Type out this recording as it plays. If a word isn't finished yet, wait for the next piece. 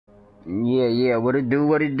Yeah, what it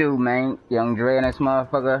do, man? Young Dre and this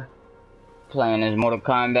motherfucker playing this Mortal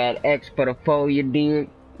Kombat X for the foe, you dig?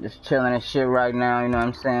 Just chilling and shit right now, you know what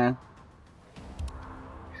I'm saying?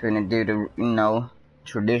 Finna do the,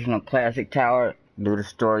 traditional classic tower, do the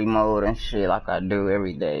story mode and shit like I do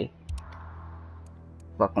every day.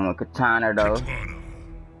 Fucking with Kitana though. Kitana.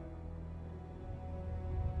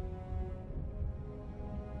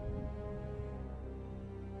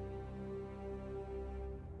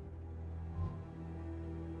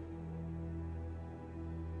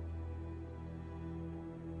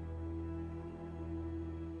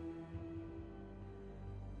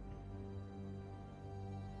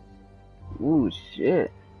 Ooh,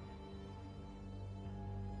 shit.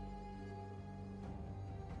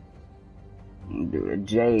 Do the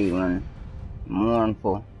J one.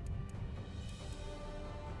 Mournful.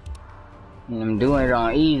 And I'm doing it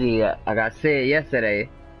on easy, like I said yesterday.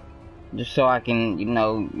 Just so I can,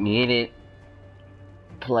 get it,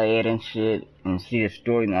 play it and shit, and see the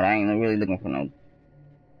story mode. I ain't really looking for no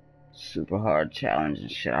super hard challenge and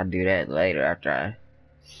shit. I'll do that later after I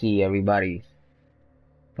see everybody's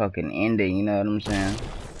fucking ending, you know what I'm saying?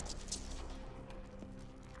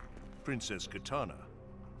 Princess Kitana.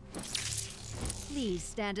 Please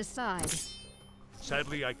stand aside.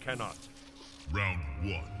 Sadly, I cannot. Round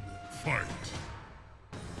 1, fight.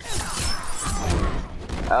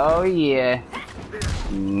 Oh yeah.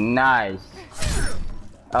 Nice.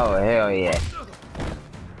 Oh hell yeah.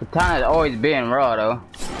 Kitana's always been raw though.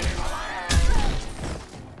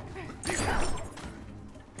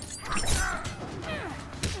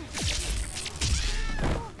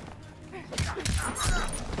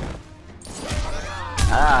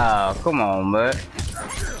 Oh, come on, bud.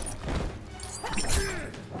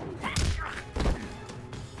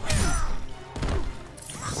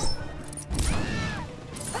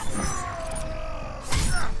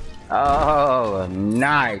 Oh,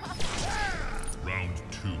 nice. Round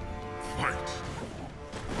 2, fight.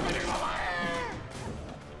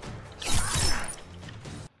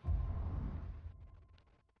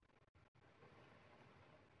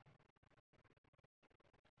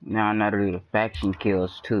 Now I know to do the faction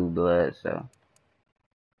kills too, blood, so.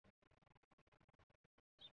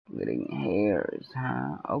 Splitting hairs,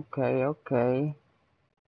 huh? Okay.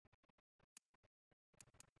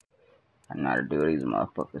 I know how to do these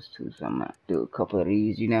motherfuckers too, so I'm gonna do a couple of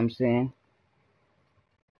these, you know what I'm saying?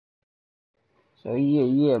 So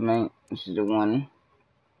yeah, man. This is the one.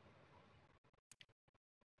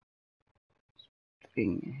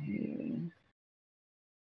 Splitting hairs.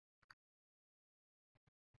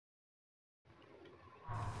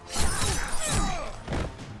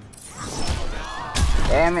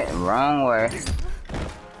 Damn it, wrong way.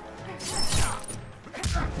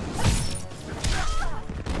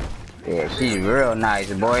 Yeah, she's real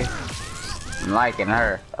nice, boy. I'm liking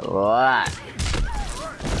her a lot.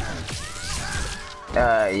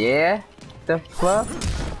 Yeah? The fuck?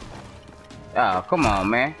 Oh, come on,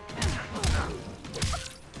 man.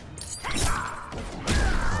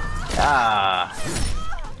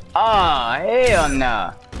 Oh, hell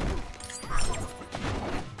no.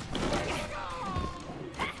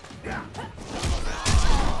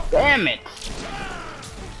 Damn it.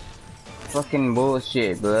 Fucking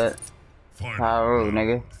bullshit, bud. Power,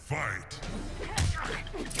 nigga. Fight.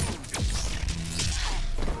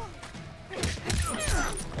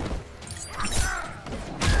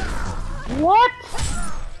 What?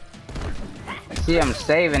 See, I'm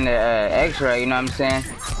saving the X-ray, you know what I'm saying?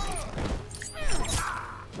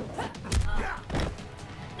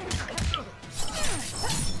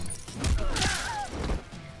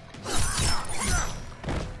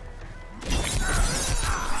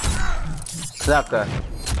 Sucker.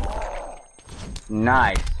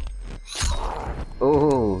 Nice.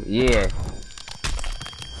 Ooh, yeah.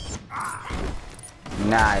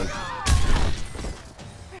 Nice.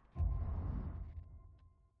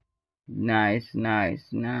 Nice.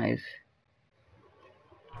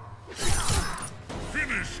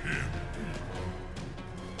 Finish him.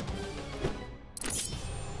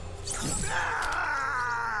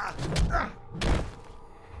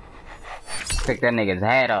 Pick that nigga's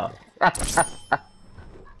hat off.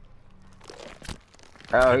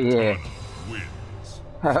 Oh yeah.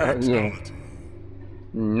 Oh yeah.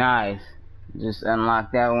 Nice. Just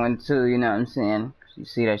unlocked that one too, you know what I'm saying? You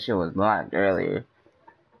see that shit was locked earlier.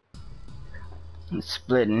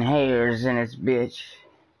 Splitting hairs in this bitch.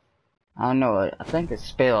 I don't know, I think it's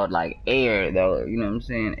spelled like air though, you know what I'm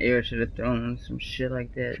saying? Air to the throne, some shit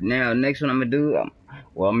like that. Now, next one I'm gonna do, I'm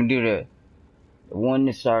gonna do the one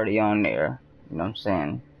that's already on there, you know what I'm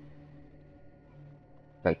saying?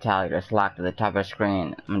 fatality that's locked at the top of the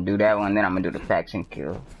screen. I'm gonna do that one, then I'm gonna do the faction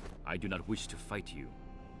kill. I do not wish to fight you.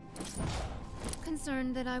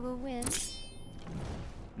 Concerned that I will win?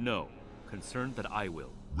 No, concerned that I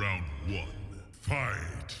will. Round 1. Fight.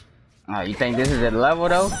 Alright, you think this is a level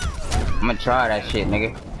though? I'm gonna try that shit,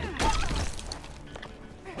 nigga.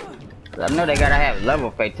 I know they gotta have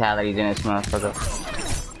level fatalities in this motherfucker.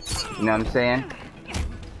 You know what I'm saying?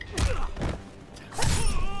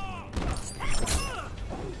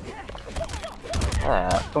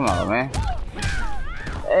 Come on, man.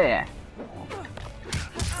 Yeah.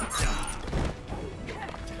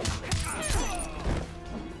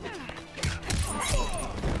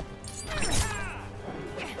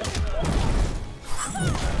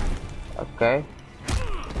 Okay.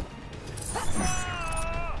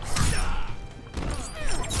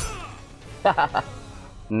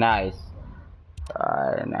 Nice.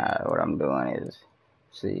 Alright, now what I'm doing is,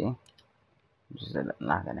 see, just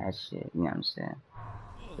knocking that shit, you know what I'm saying?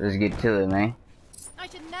 Let's get to it, man. I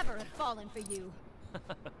should never have fallen for you.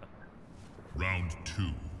 Round 2.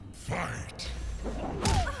 Fight.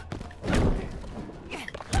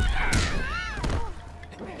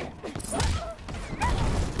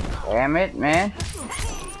 Damn it, man.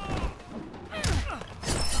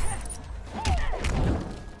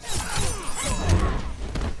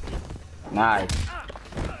 Nice.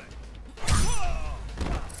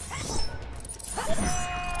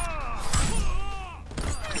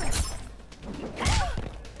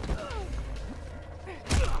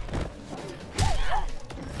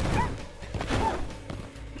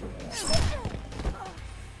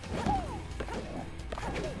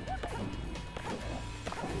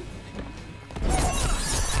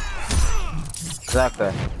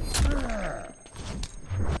 Sucker.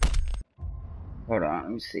 Hold on,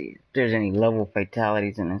 let me see if there's any level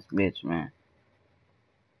fatalities in this bitch, man.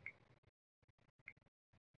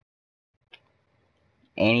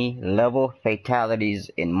 Any level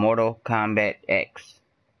fatalities in Mortal Kombat X?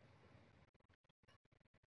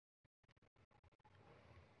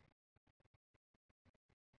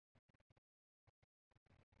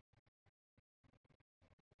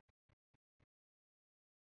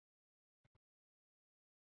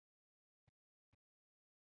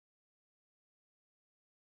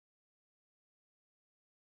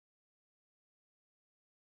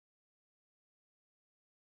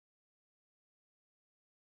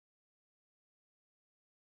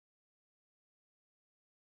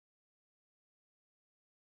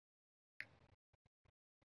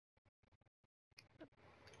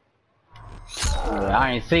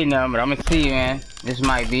 I ain't see nothing, but I'm gonna see, man. This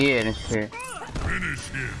might be it and shit. Finish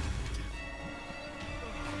him.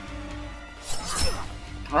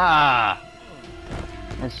 Ah,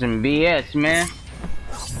 that's some BS, man.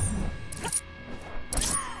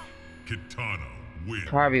 Kitana wins.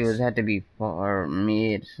 Probably was had to be far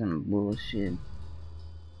mid, some bullshit.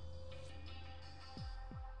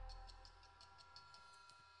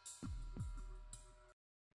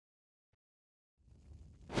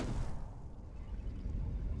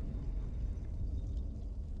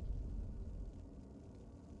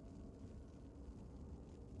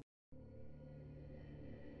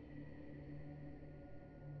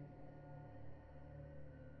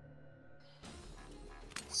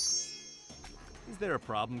 Is there a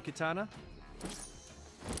problem, Kitana?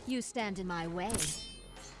 You stand in my way.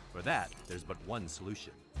 For that, there's but one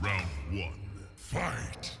solution. Round 1.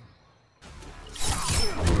 Fight.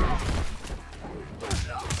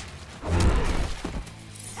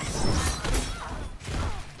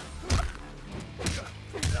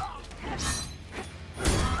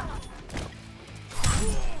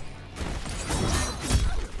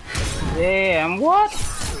 Damn, what?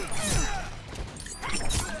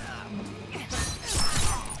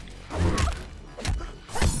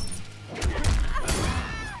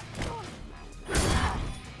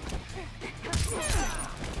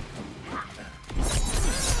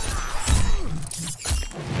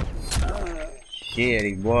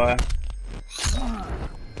 Shitty boy.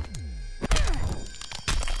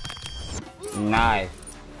 Nice.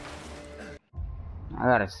 I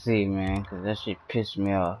gotta see, man, cause that shit pissed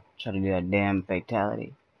me off. Try to do a damn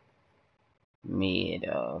fatality. Mid,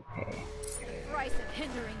 okay. Price of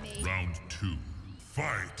hindering me. Round 2.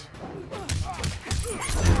 Fight.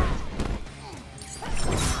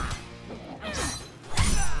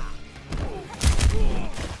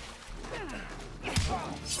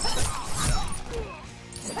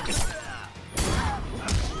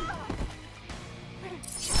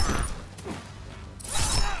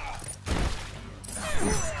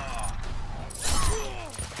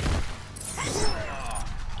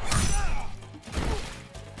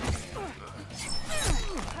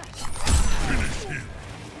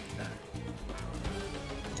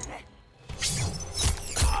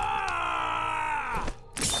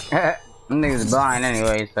 Them niggas blind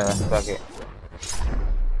anyway, so fuck it.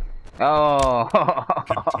 Oh,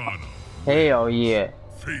 Kitana. hell yeah.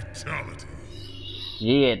 Fatality.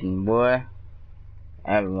 Shit, boy.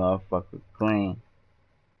 That motherfucker clean.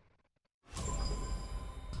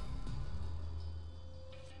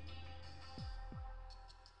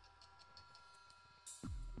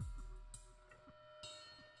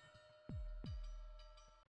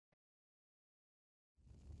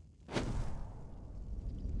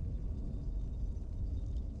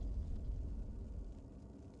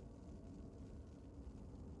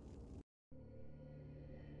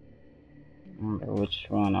 I wonder which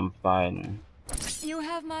one I'm fighting. You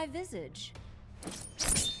have my visage.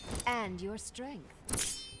 And your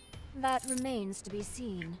strength. That remains to be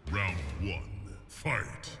seen. Round 1.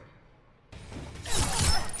 Fight.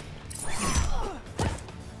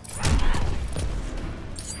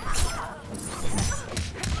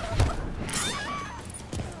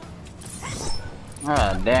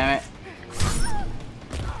 Oh, damn it.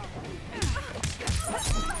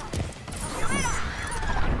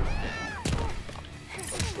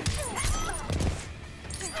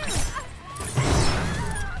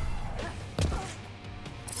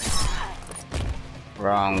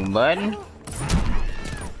 Wrong button.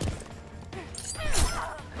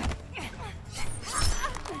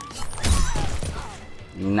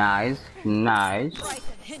 Nice, nice. Price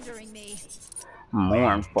of hindering me.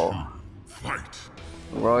 Mournful. Fight.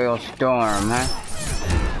 Royal Storm, huh?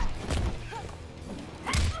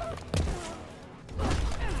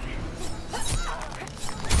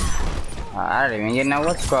 I didn't even get no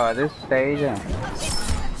what's called this stage.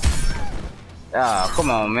 Oh, come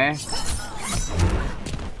on, man.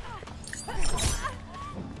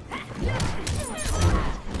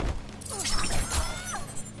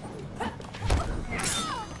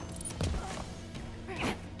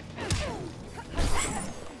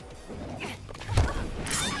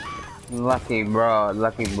 Lucky bro,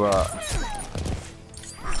 lucky bro.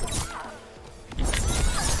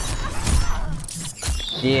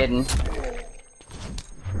 Shitting.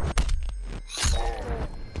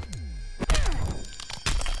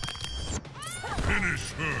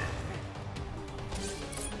 Finish her.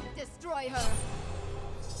 Destroy her.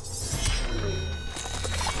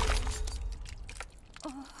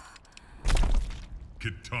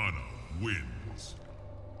 Kitana wins.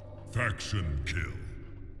 Faction kill.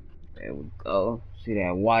 There we go. See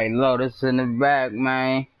that white lotus in the back,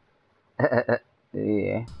 man.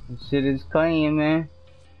 Yeah, this shit is clean, man.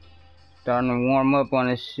 Starting to warm up on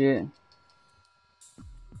this shit.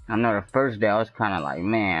 I know the first day I was kind of like,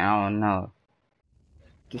 man, I don't know.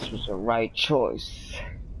 This was the right choice.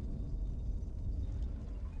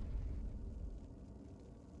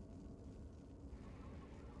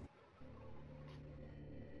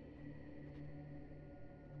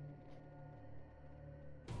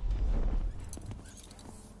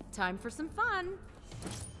 Time for some fun.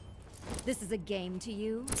 This is a game to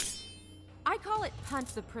you? I call it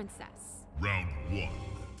Punch the Princess. Round 1.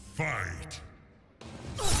 Fight.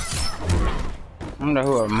 I wonder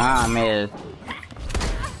who her mom is.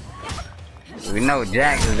 We know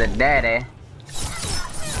Jax is a daddy.